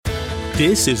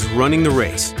This is Running the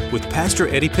Race with Pastor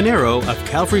Eddie Pinero of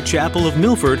Calvary Chapel of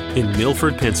Milford in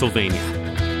Milford, Pennsylvania.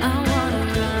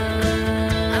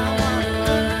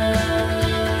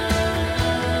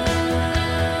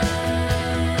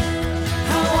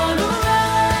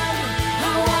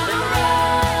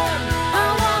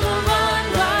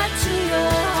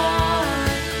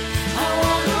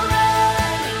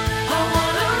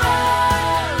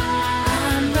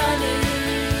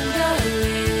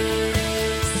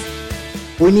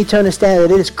 We need to understand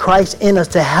that it is Christ in us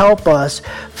to help us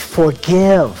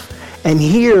forgive. And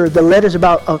here, the letter's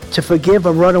about to forgive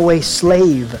a runaway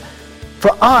slave.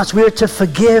 For us, we are to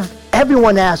forgive.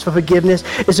 Everyone asks for forgiveness.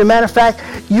 As a matter of fact,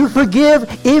 you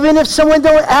forgive even if someone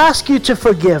don't ask you to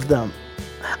forgive them.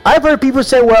 I've heard people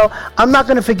say, well, I'm not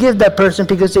going to forgive that person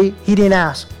because he didn't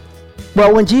ask.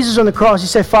 Well, when Jesus was on the cross, he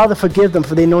said, Father, forgive them,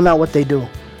 for they know not what they do.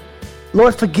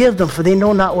 Lord, forgive them, for they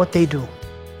know not what they do.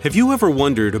 Have you ever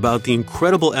wondered about the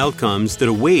incredible outcomes that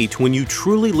await when you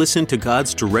truly listen to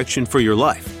God's direction for your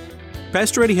life?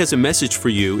 Pastor Eddie has a message for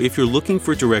you if you're looking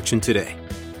for direction today.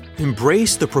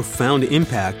 Embrace the profound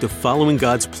impact of following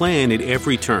God's plan at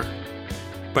every turn.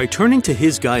 By turning to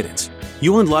His guidance,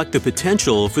 you unlock the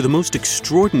potential for the most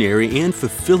extraordinary and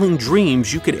fulfilling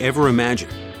dreams you could ever imagine.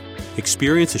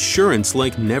 Experience assurance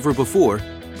like never before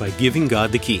by giving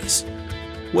God the keys.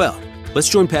 Well, let's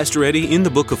join Pastor Eddie in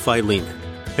the book of Philemon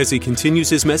as he continues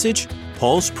his message,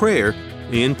 Paul's prayer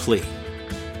and plea.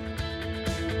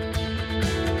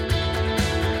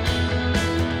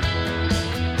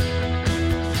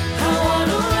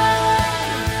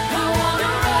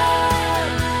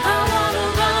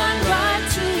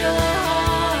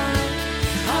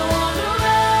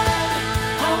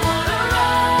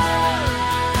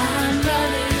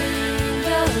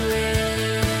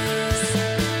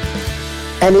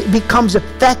 And it becomes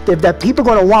effective that people are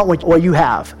going to want what you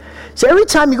have. So every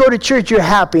time you go to church, you're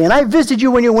happy. And I visited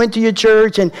you when you went to your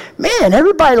church, and man,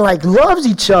 everybody loves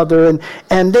each other,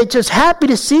 and they're just happy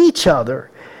to see each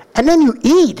other. And then you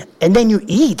eat, and then you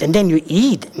eat, and then you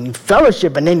eat, and you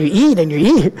fellowship, and then you eat, and you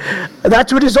eat. And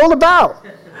that's what it's all about.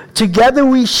 Together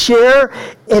we share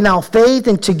in our faith,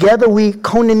 and together we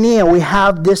koinonia, we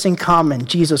have this in common,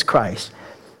 Jesus Christ.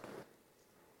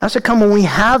 That's what comes when we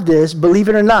have this, believe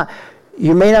it or not.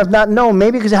 You may have not known,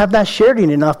 maybe because I have not shared it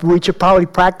enough. We should probably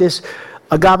practice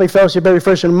agape fellowship every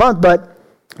first of the month, but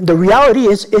the reality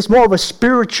is it's more of a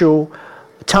spiritual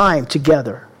time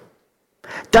together.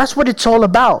 That's what it's all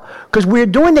about, because we're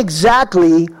doing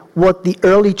exactly what the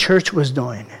early church was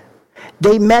doing.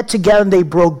 They met together and they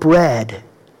broke bread.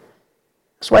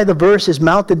 That's why the verse is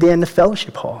mounted there in the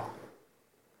fellowship hall.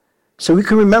 So we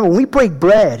can remember, when we break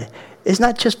bread, it's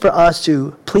not just for us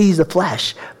to please the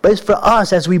flesh, but it's for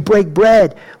us as we break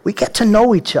bread, we get to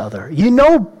know each other. You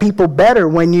know people better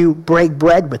when you break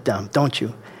bread with them, don't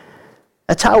you?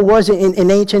 That's how it was in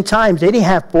ancient times. They didn't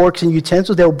have forks and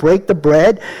utensils. They'll break the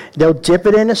bread, they'll dip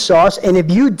it in the sauce, and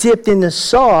if you dipped in the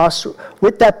sauce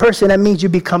with that person, that means you're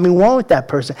becoming one with that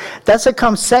person. That's what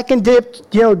comes second dip,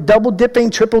 double dipping,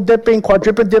 triple dipping,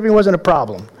 quadruple dipping wasn't a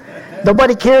problem.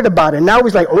 Nobody cared about it. Now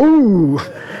it's like, ooh,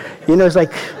 it's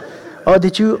like, oh,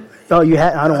 did you? Oh, you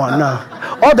had? I don't want to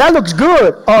know. Oh, that looks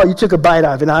good. Oh, you took a bite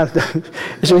out of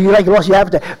it. So you lost your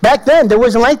appetite. Back then, there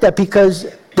wasn't like that because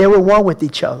they were one with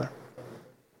each other.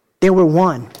 They were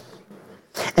one.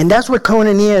 And that's what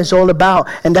koinonia is all about.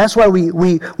 And that's why we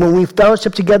when we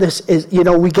fellowship together,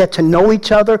 we get to know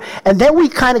each other. And then we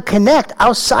kind of connect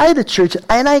outside the church.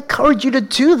 And I encourage you to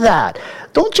do that.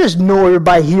 Don't just know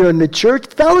everybody here in the church.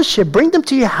 Fellowship. Bring them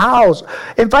to your house.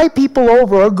 Invite people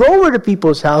over or go over to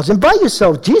people's house. Invite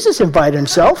yourself. Jesus invited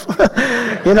himself.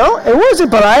 It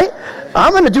wasn't polite.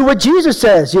 I'm going to do what Jesus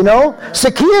says,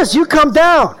 Zacchaeus, you come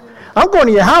down. I'm going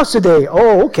to your house today.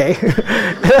 Oh, okay.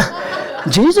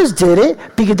 Jesus did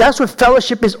it because that's what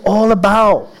fellowship is all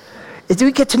about. Is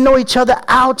we get to know each other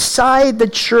outside the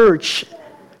church,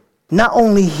 not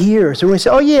only here. So when we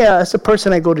say, oh yeah, that's the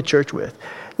person I go to church with.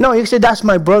 No, you say, that's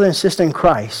my brother and sister in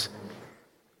Christ.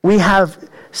 We have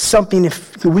something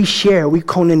we share, we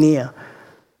koinonia,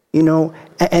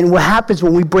 And what happens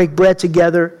when we break bread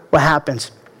together, what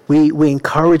happens? We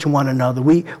encourage one another.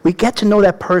 We get to know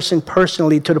that person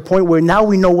personally to the point where now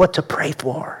we know what to pray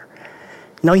for.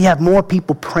 Now you have more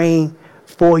people praying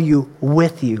for you,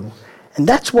 with you. And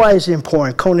that's why it's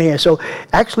important, koinonia. So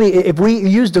actually, if we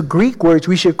use the Greek words,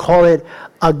 we should call it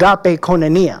agape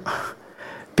koinonia.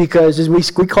 Because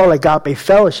we call it agape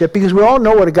fellowship, because we all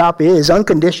know what agape is,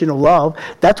 unconditional love.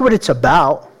 That's what it's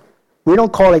about. We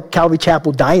don't call it Calvary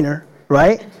Chapel Diner,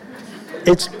 right?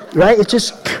 It's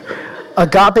just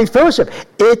agape fellowship.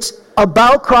 It's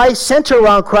about Christ, center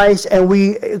around Christ, and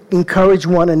we encourage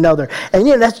one another. And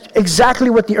that's exactly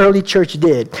what the early church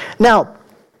did. Now,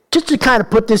 just to kind of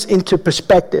put this into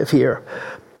perspective here,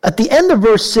 at the end of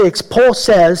verse 6, Paul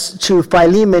says to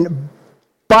Philemon,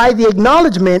 by the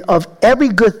acknowledgement of every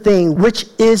good thing which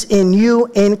is in you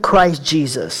in Christ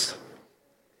Jesus.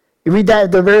 You read that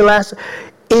at the very last,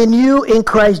 in you in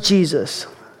Christ Jesus.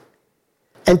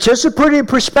 And just to put it in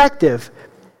perspective,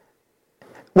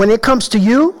 when it comes to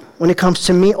you, when it comes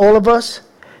to me, all of us,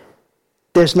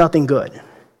 there's nothing good.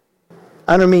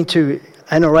 I don't mean to,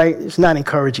 I know, right? It's not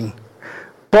encouraging.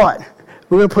 But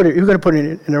we're going to put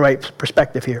it in the right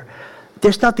perspective here.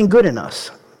 There's nothing good in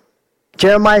us.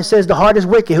 Jeremiah says the heart is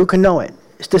wicked. Who can know it?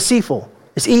 It's deceitful.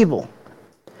 It's evil.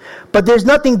 But there's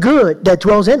nothing good that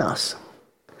dwells in us.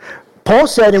 Paul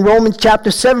said in Romans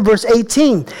chapter 7, verse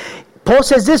 18, Paul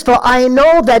says this, for I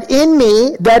know that in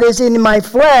me, that is in my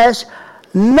flesh,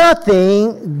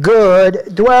 nothing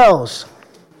good dwells.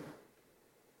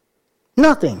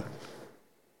 Nothing.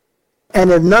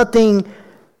 And if nothing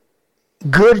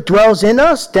good dwells in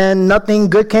us, then nothing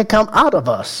good can come out of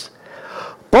us.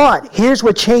 But here's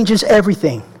what changes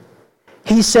everything.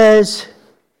 He says,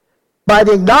 by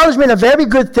the acknowledgement of every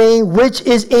good thing which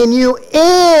is in you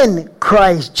in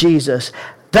Christ Jesus.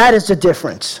 That is the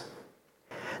difference.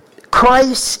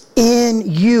 Christ in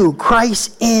you,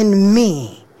 Christ in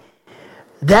me.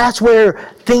 That's where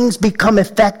things become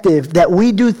effective, that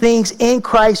we do things in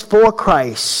Christ, for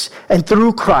Christ, and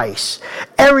through Christ.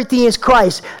 Everything is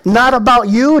Christ. Not about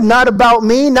you, not about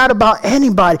me, not about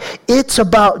anybody. It's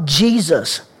about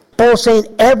Jesus. Paul's saying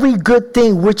every good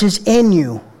thing which is in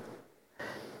you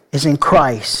is in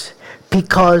Christ,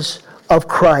 because of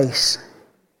Christ.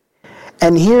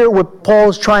 And here what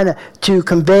Paul's trying to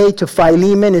convey to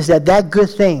Philemon is that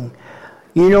good thing,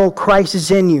 Christ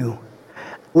is in you.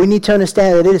 We need to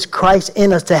understand that it is Christ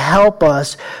in us to help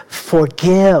us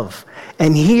forgive.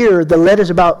 And here the letter's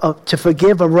about to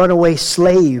forgive a runaway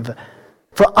slave.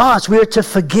 For us, we are to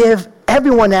forgive.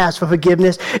 Everyone asks for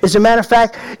forgiveness. As a matter of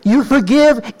fact, you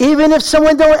forgive even if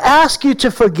someone don't ask you to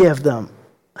forgive them.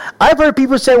 I've heard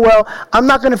people say, well, I'm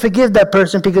not going to forgive that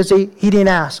person because he didn't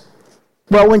ask.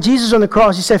 Well, when Jesus was on the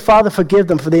cross, he said, Father, forgive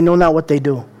them, for they know not what they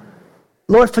do.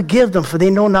 Lord, forgive them, for they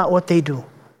know not what they do.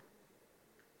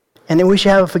 And then we should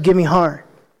have a forgiving heart.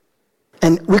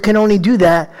 And we can only do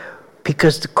that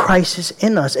because Christ is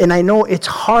in us. And I know it's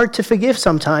hard to forgive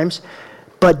sometimes,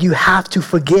 but you have to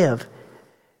forgive.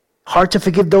 Hard to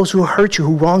forgive those who hurt you,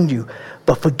 who wronged you,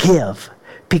 but forgive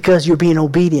because you're being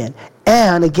obedient.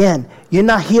 And again, you're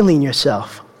not healing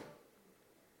yourself.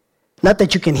 Not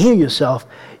that you can heal yourself.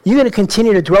 You're going to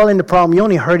continue to dwell in the problem. You're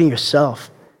only hurting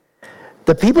yourself.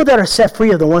 The people that are set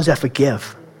free are the ones that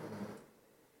forgive.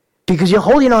 Because you're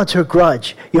holding on to a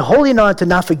grudge. You're holding on to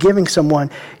not forgiving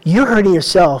someone. You're hurting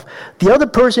yourself. The other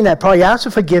person that probably asked for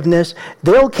forgiveness,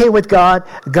 they're okay with God.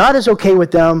 God is okay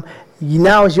with them.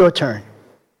 Now is your turn.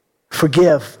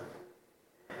 Forgive.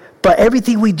 But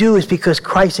everything we do is because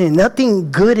Christ in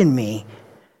nothing good in me.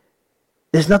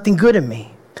 There's nothing good in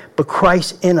me. But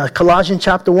Christ in us. Colossians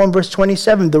chapter 1 verse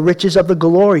 27, the riches of the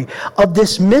glory of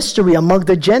this mystery among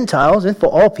the Gentiles and for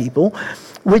all people,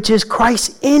 which is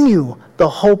Christ in you, the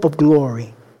hope of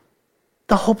glory.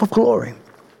 The hope of glory.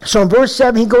 So in verse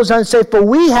 7, he goes on to say, for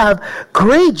we have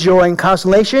great joy and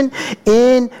consolation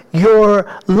in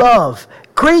your love.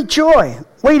 Great joy.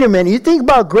 Wait a minute. You think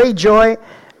about great joy.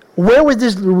 Where was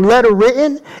this letter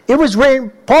written? It was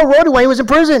written, Paul wrote it when he was in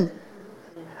prison.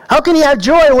 How can he have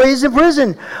joy when he's in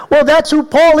prison? Well, that's who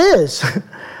Paul is.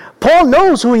 Paul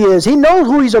knows who he is. He knows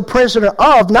who he's a prisoner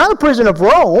of. Not a prisoner of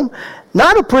Rome,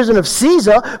 not a prisoner of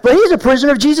Caesar, but he's a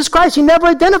prisoner of Jesus Christ. He never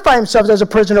identified himself as a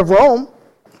prisoner of Rome.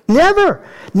 Never.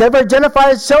 Never identified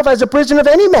himself as a prisoner of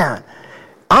any man.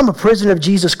 I'm a prisoner of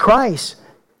Jesus Christ.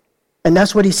 And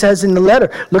that's what he says in the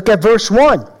letter. Look at verse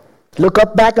 1. Look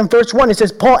up back in verse 1. It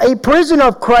says, Paul, a prisoner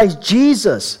of Christ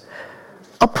Jesus.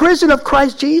 A prisoner of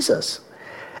Christ Jesus.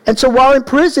 And so while in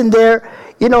prison there,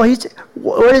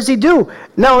 what does he do?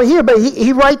 Now here, but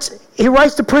he writes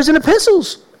the prison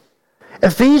epistles.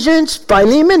 Ephesians,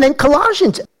 Philemon, and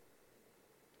Colossians.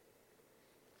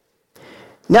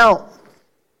 Now,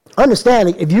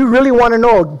 understand, if you really want to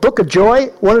know a book of joy,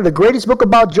 one of the greatest books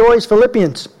about joy is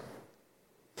Philippians.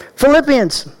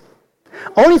 Philippians.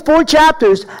 Only 4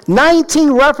 chapters,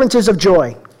 19 references of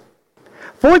joy.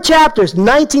 4 chapters,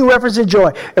 19 references of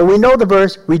joy. And we know the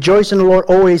verse, rejoice in the Lord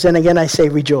always, and again I say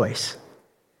rejoice.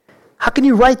 How can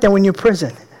you write that when you're in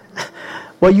prison?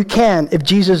 Well, you can if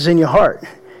Jesus is in your heart.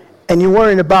 And you're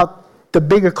worrying about the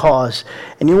bigger cause,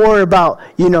 and you worry about,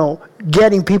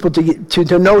 getting people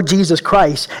to know Jesus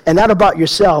Christ, and not about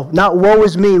yourself, not woe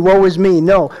is me.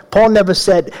 No, Paul never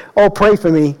said, oh, pray for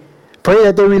me, pray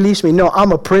that they release me. No,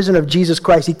 I'm a prisoner of Jesus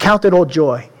Christ. He counted all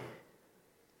joy,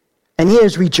 and he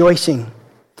is rejoicing.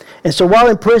 And so while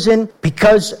in prison,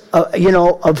 because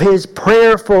of his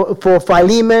prayer for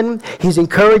Philemon, he's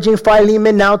encouraging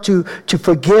Philemon now to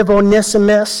forgive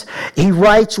Onesimus. He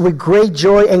writes with great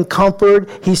joy and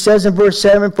comfort. He says in verse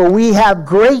 7, for we have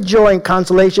great joy and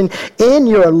consolation in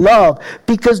your love,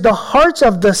 because the hearts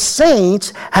of the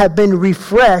saints have been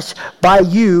refreshed by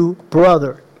you,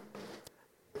 brother.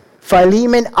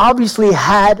 Philemon obviously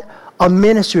had a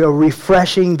ministry of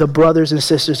refreshing the brothers and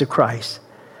sisters of Christ.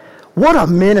 What a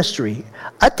ministry.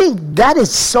 I think that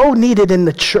is so needed in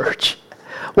the church.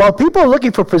 While people are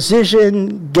looking for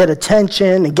position, get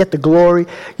attention, and get the glory,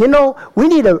 we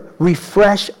need to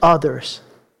refresh others.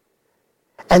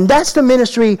 And that's the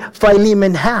ministry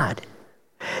Philemon had.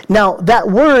 Now, that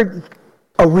word,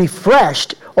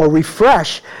 refreshed or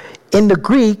refresh, in the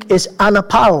Greek is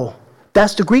anapao.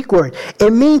 That's the Greek word.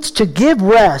 It means to give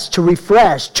rest, to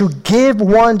refresh, to give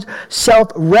oneself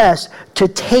rest, to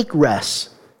take rest.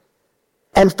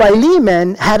 And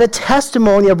Philemon had a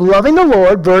testimony of loving the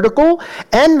Lord, vertical,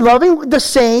 and loving the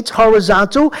saints,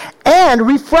 horizontal, and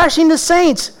refreshing the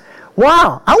saints.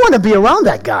 Wow, I want to be around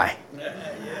that guy.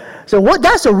 So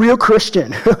that's a real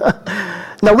Christian.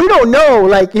 Now, we don't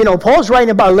know, Paul's writing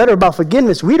about a letter about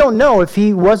forgiveness. We don't know if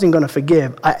he wasn't going to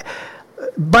forgive.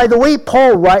 By the way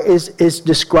Paul is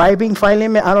describing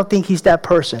Philemon, I don't think he's that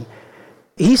person.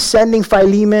 He's sending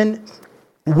Philemon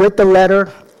with the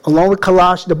letter, along with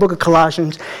the book of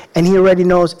Colossians, and he already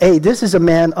knows, hey, this is a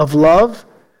man of love.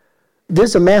 This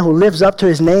is a man who lives up to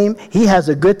his name. He has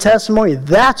a good testimony.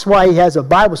 That's why he has a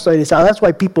Bible study. That's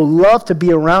why people love to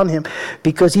be around him,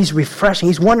 because he's refreshing.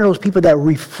 He's one of those people that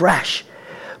refresh.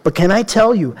 But can I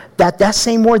tell you that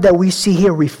same word that we see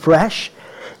here, refresh,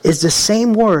 is the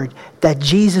same word that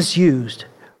Jesus used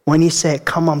when he said,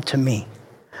 come unto me.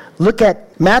 Look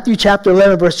at Matthew chapter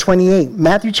 11, verse 28.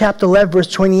 Matthew chapter 11,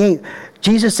 verse 28.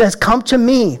 Jesus says, come to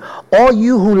me, all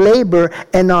you who labor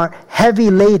and are heavy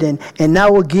laden, and I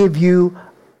will give you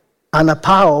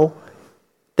anapao.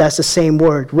 That's the same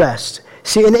word, rest.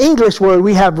 See, in the English word,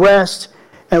 we have rest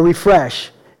and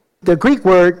refresh. The Greek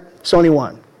word, it's only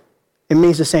one. It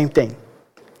means the same thing.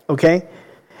 Okay?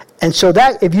 And so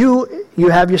that, if you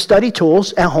have your study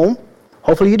tools at home,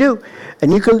 hopefully you do,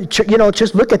 and you can,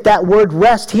 just look at that word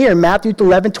rest here, Matthew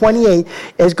 11:28,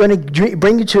 is going to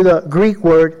bring you to the Greek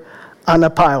word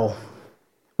anapao,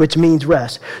 which means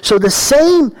rest. So the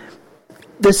same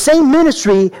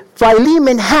ministry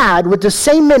Philemon had with the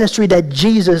same ministry that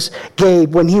Jesus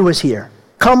gave when he was here.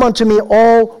 Come unto me,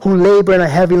 all who labor and are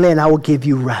heavy laden, I will give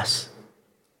you rest.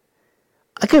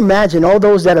 I can imagine all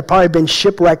those that have probably been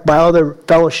shipwrecked by other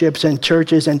fellowships and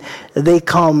churches, and they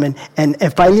come,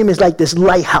 and Philemon is like this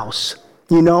lighthouse,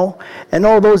 and all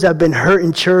those that have been hurt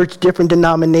in church, different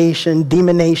denomination,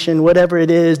 demonation, whatever it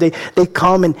is, they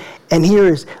come and here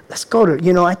is, let's go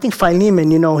to, I think Philemon,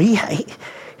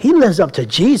 he lives up to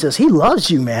Jesus. He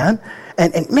loves you, man.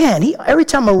 And man, every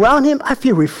time I'm around him, I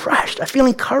feel refreshed. I feel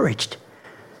encouraged.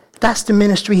 That's the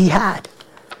ministry he had.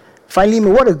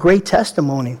 Philemon, what a great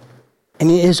testimony. And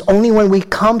it is only when we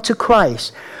come to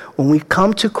Christ,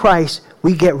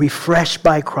 we get refreshed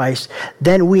by Christ.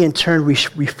 Then we in turn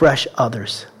refresh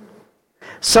others.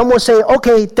 Some will say,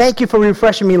 okay, thank you for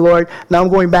refreshing me, Lord. Now I'm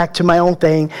going back to my own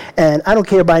thing, and I don't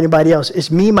care about anybody else.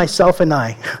 It's me, myself, and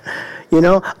I.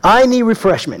 I need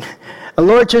refreshment. The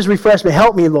Lord just refresh me.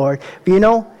 Help me, Lord.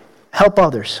 But help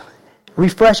others.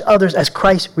 Refresh others as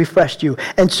Christ refreshed you.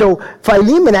 And so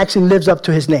Philemon actually lives up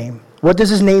to his name. What does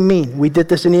his name mean? We did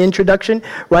this in the introduction,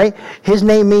 right? His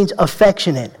name means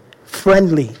affectionate,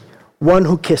 friendly, one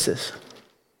who kisses.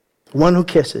 One who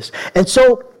kisses. And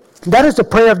so that is the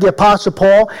prayer of the Apostle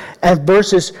Paul at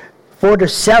verses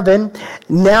 4-7.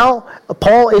 Now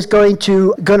Paul is going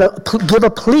to give a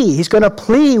plea. He's going to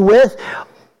plea with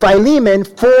Philemon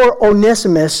for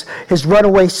Onesimus, his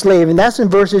runaway slave, and that's in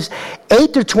verses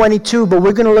 8-22. But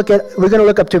we're going to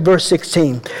look up to verse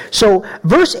 16. So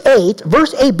verse 8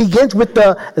 begins with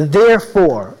the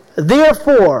therefore.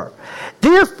 Therefore,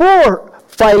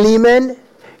 Philemon,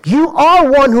 you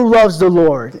are one who loves the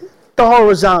Lord, the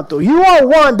horizontal. You are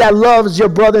one that loves your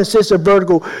brother and sister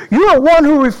vertical. You are one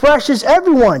who refreshes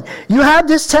everyone. You have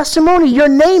this testimony. Your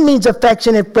name means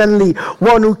affectionate, friendly,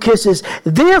 one who kisses.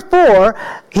 Therefore,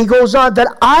 he goes on,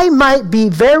 that I might be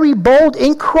very bold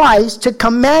in Christ to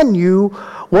command you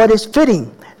what is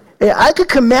fitting. I could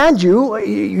command you.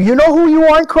 You know who you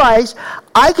are in Christ.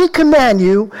 I could command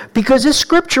you because it's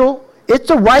scriptural. It's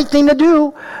the right thing to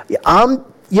do. I'm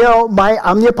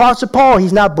the Apostle Paul.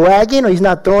 He's not bragging or he's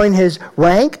not throwing his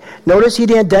rank. Notice he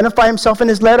didn't identify himself in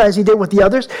his letter as he did with the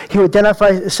others. He would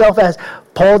identify himself as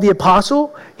Paul the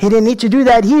Apostle. He didn't need to do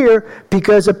that here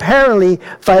because apparently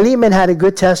Philemon had a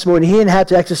good testimony. He didn't have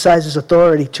to exercise his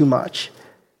authority too much.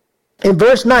 In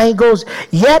verse 9 he goes,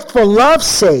 "Yet for love's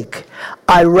sake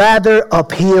I rather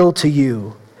appeal to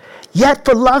you." Yet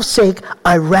for love's sake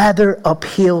I rather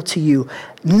appeal to you.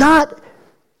 Not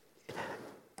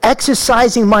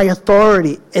exercising my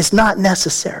authority is not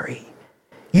necessary.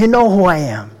 You know who I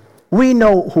am. We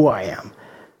know who I am.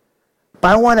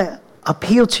 But I want to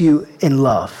appeal to you in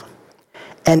love.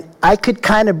 And I could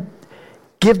kind of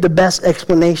give the best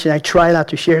explanation. I try not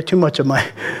to share too much of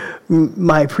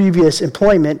my previous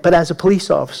employment, but as a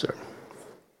police officer.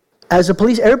 As a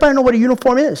police, everybody know what a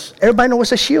uniform is. Everybody know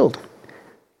what's a shield.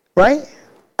 Right?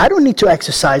 I don't need to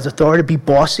exercise authority, be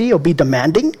bossy or be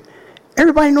demanding.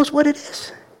 Everybody knows what it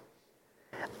is.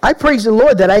 I praise the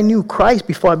Lord that I knew Christ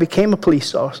before I became a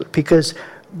police officer because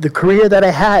the career that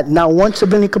I had, not one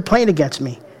civilian complained against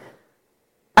me.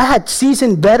 I had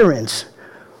seasoned veterans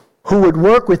who would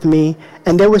work with me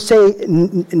and they would say,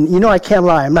 I can't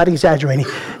lie, I'm not exaggerating.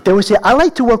 They would say, I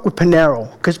like to work with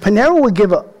Panero because Panero would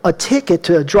give a ticket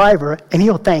to a driver and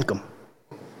he'll thank him.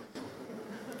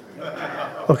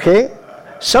 Okay?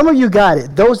 Some of you got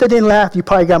it. Those that didn't laugh, you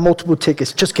probably got multiple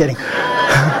tickets. Just kidding.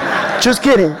 Just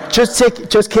kidding.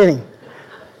 Just kidding.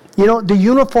 The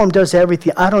uniform does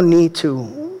everything. I don't need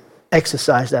to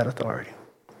exercise that authority.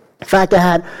 In fact,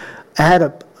 I had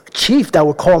a chief that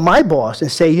would call my boss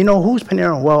and say, who's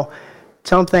Panero? Well,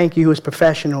 tell him thank you. He was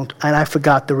professional. And I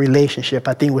forgot the relationship.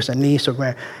 I think it was a niece or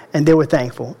grand. And they were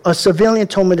thankful. A civilian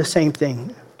told me the same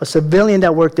thing. A civilian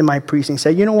that worked in my precinct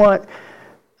said, you know what?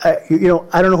 I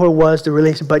don't know who it was, the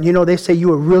relation, but they say you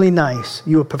were really nice.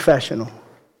 You were professional.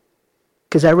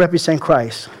 Because I represent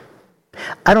Christ.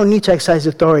 I don't need to exercise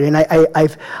authority. And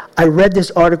I read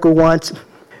this article once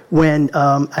when,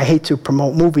 I hate to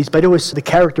promote movies, but it was the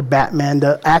character Batman.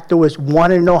 The actor was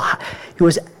wanting to know, he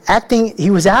was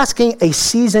asking a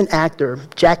seasoned actor,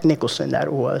 Jack Nicholson that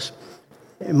it was,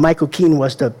 Michael Keaton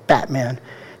was the Batman.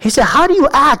 He said, how do you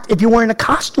act if you're wearing a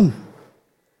costume?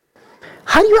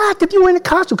 How do you act if you're wearing a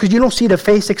costume? Because you don't see the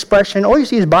face expression, all you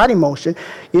see is body motion.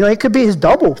 It could be his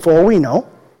double for all we know.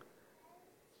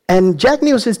 And Jack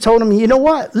Nicholson told him, you know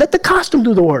what? Let the costume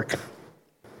do the work.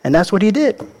 And that's what he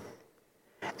did.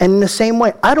 And in the same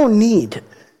way, I don't need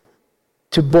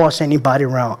to boss anybody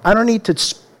around. I don't need to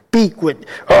speak with,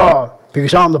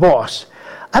 because I'm the boss.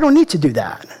 I don't need to do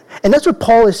that. And that's what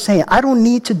Paul is saying. I don't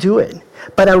need to do it.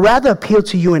 But I'd rather appeal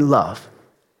to you in love.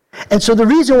 And so the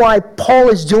reason why Paul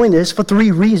is doing this for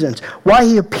 3 reasons. Why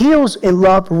he appeals in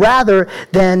love rather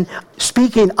than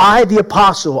speaking, I the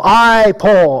apostle, I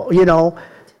Paul,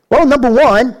 Well, number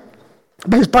 1,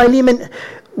 because Philemon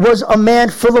was a man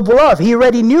full of love. He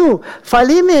already knew.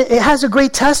 Philemon has a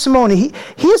great testimony.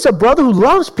 He is a brother who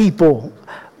loves people.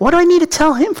 What do I need to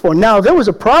tell him for? Now, if there was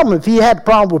a problem, if he had a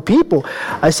problem with people,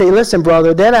 I say, listen,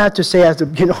 brother, then I have to say as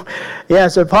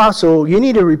an apostle, you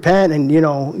need to repent and,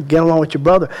 get along with your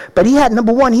brother. But he had,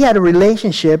 number 1, he had a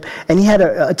relationship and he had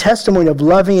a testimony of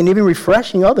loving and even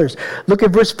refreshing others. Look at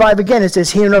verse 5 again. It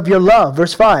says, hearing of your love,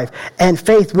 verse 5, and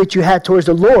faith which you had towards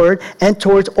the Lord and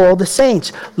towards all the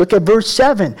saints. Look at verse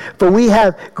 7. For we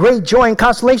have great joy and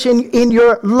consolation in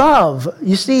your love.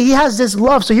 You see, he has this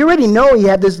love. So you already know he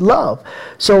had this love.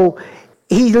 So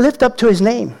he lived up to his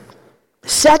name.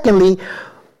 Secondly,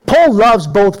 Paul loves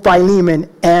both Philemon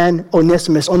and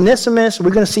Onesimus. Onesimus,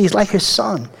 we're going to see, is like his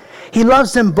son. He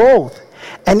loves them both.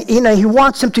 And, he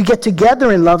wants them to get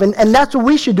together in love. And that's what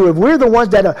we should do. If we're the ones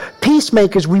that are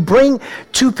peacemakers, we bring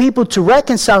 2 people to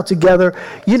reconcile together.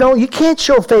 You can't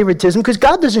show favoritism because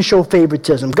God doesn't show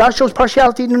favoritism. God shows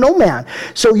partiality to no man.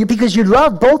 So because you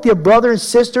love both your brother and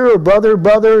sister or brother,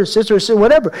 or sister,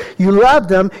 whatever. You love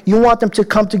them. You want them to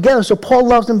come together. So Paul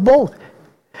loves them both.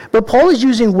 But Paul is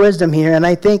using wisdom here. And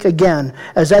I think, again,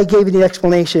 as I gave you the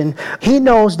explanation, he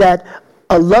knows that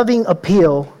a loving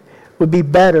appeal would be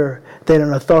better than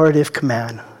an authoritative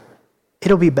command.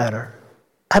 It'll be better.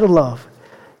 Out of love.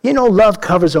 Love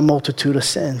covers a multitude of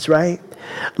sins, right?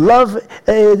 Love,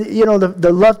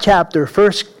 the love chapter,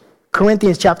 1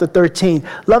 Corinthians chapter 13.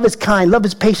 Love is kind, love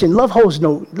is patient,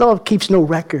 love keeps no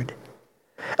record.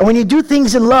 And when you do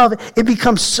things in love, it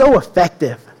becomes so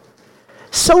effective.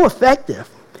 So effective.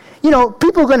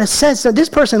 People are going to sense that this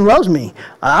person loves me.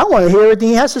 I want to hear everything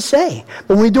he has to say.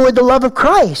 But when we do it with the love of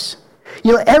Christ,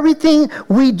 Everything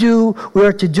we do, we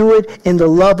are to do it in the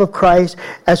love of Christ.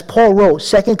 As Paul wrote,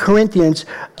 2 Corinthians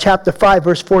chapter 5,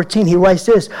 verse 14, he writes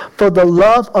this, "For the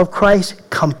love of Christ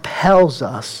compels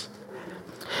us."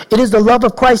 It is the love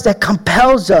of Christ that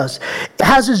compels us. It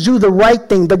has us do the right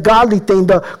thing, the godly thing,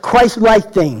 the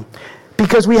Christ-like thing,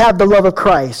 because we have the love of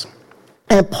Christ.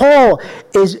 And Paul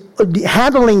is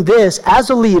handling this as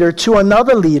a leader to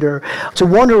another leader, to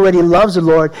one who already loves the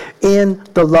Lord, in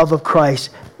the love of Christ.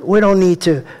 We don't need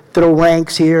to throw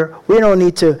ranks here. We don't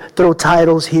need to throw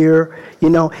titles here.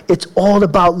 It's all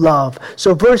about love.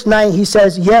 So verse 9, he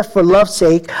says, "Yet for love's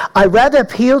sake, I rather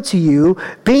appeal to you,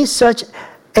 being such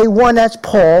a one as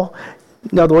Paul,"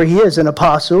 in other words, he is an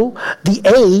apostle, "the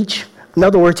age," in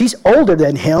other words, he's older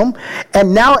than him,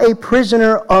 "and now a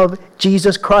prisoner of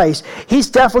Jesus Christ." He's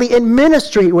definitely in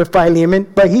ministry with Philemon,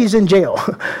 but he's in jail.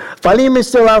 Philemon's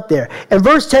still out there. In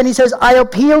verse 10, he says, "I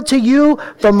appeal to you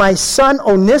for my son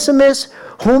Onesimus,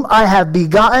 whom I have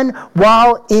begotten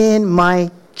while in my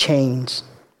chains."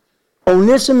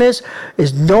 Onesimus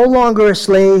is no longer a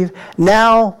slave.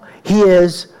 Now he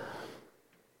is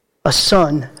a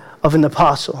son of an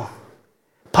apostle.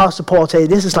 Apostle Paul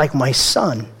said, "This is like my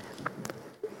son,"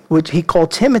 which he called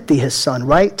Timothy his son,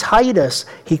 right? Titus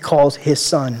he calls his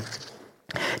son.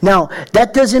 Now,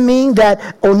 that doesn't mean that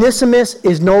Onesimus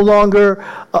is no longer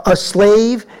a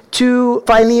slave to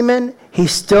Philemon.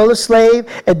 He's still a slave.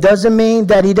 It doesn't mean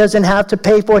that he doesn't have to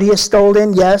pay for what he has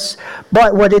stolen, yes.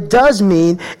 But what it does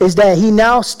mean is that he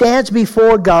now stands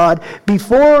before God,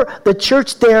 before the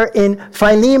church there in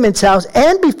Philemon's house,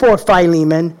 and before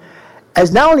Philemon,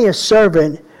 as not only a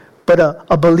servant, but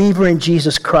a believer in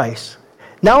Jesus Christ.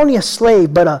 Not only a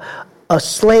slave, but a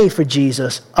slave for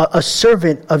Jesus, a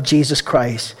servant of Jesus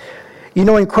Christ.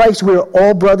 In Christ, we are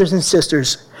all brothers and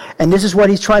sisters. And this is what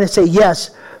he's trying to say.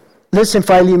 Yes, listen,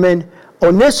 Philemon,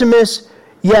 Onesimus,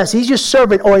 yes, he's your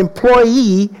servant or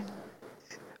employee,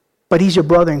 but he's your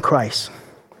brother in Christ.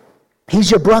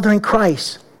 He's your brother in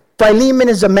Christ. Philemon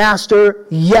is a master,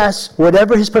 yes,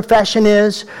 whatever his profession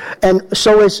is, and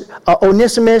so is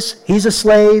Onesimus. He's a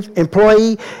slave,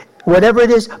 employee, whatever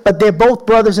it is, but they're both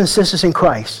brothers and sisters in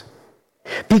Christ.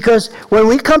 Because when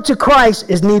we come to Christ,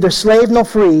 it's neither slave nor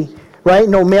free, right?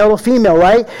 No male or female,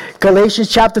 right? Galatians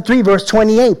chapter 3, verse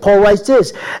 28, Paul writes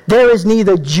this, "There is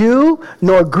neither Jew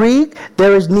nor Greek,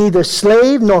 there is neither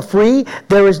slave nor free,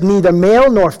 there is neither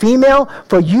male nor female,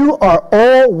 for you are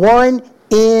all one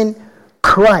in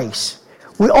Christ."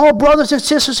 We're all brothers and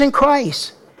sisters in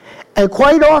Christ. And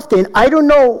quite often, I don't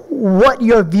know what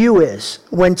your view is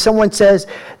when someone says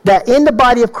that in the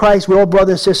body of Christ, we're all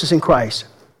brothers and sisters in Christ.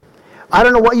 I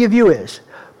don't know what your view is,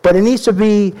 but it needs to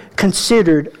be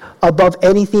considered above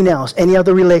anything else, any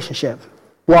other relationship.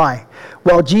 Why?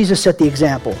 Well, Jesus set the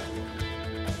example.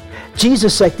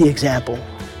 Jesus set the example.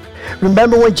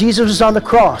 Remember when Jesus was on the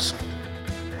cross,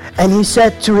 and he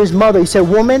said to his mother, he said,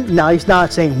 "Woman," now he's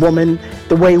not saying woman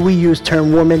the way we use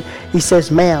term woman. He says,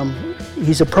 "Ma'am."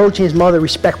 He's approaching his mother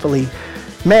respectfully.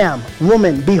 "Ma'am,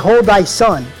 woman, behold thy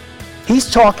son." He's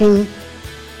talking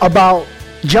about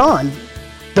John,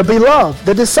 the beloved,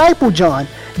 the disciple John.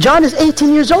 John is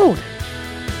 18 years old.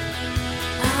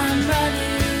 I'm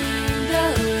running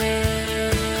the race.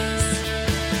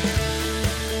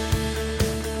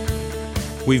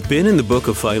 We've been in the book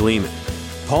of Philemon.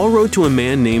 Paul wrote to a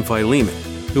man named Philemon,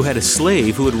 who had a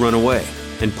slave who had run away,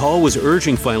 and Paul was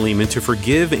urging Philemon to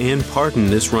forgive and pardon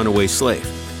this runaway slave.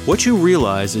 What you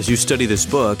realize as you study this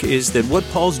book is that what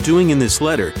Paul's doing in this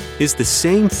letter is the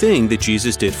same thing that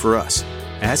Jesus did for us,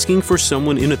 asking for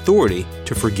someone in authority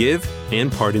to forgive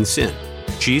and pardon sin.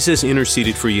 Jesus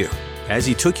interceded for you, as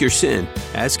he took your sin,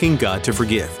 asking God to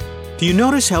forgive. Do you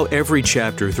notice how every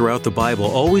chapter throughout the Bible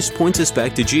always points us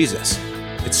back to Jesus?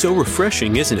 It's so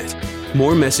refreshing, isn't it?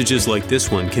 More messages like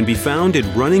this one can be found at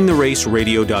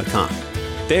runningtheraceradio.com.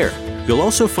 There, you'll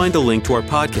also find a link to our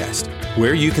podcast,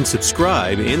 where you can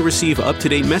subscribe and receive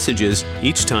up-to-date messages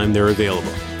each time they're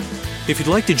available. If you'd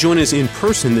like to join us in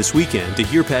person this weekend to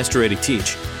hear Pastor Eddie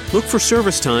teach, look for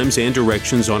service times and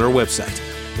directions on our website,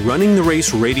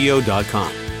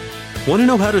 runningtheraceradio.com. Want to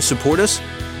know how to support us?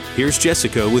 Here's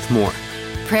Jessica with more.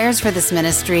 Prayers for this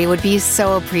ministry would be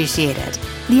so appreciated.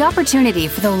 The opportunity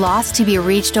for the lost to be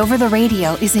reached over the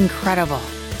radio is incredible.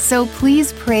 So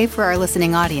please pray for our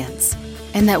listening audience,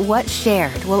 and that what's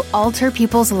shared will alter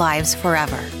people's lives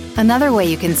forever. Another way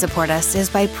you can support us is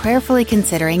by prayerfully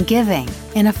considering giving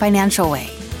in a financial way.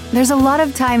 There's a lot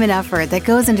of time and effort that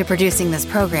goes into producing this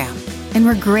program, and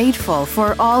we're grateful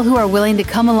for all who are willing to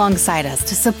come alongside us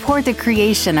to support the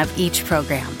creation of each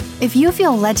program. If you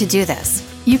feel led to do this,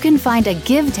 you can find a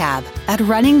Give tab at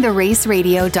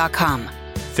runningtheraceradio.com.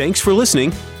 Thanks for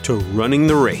listening to to running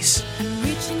the race.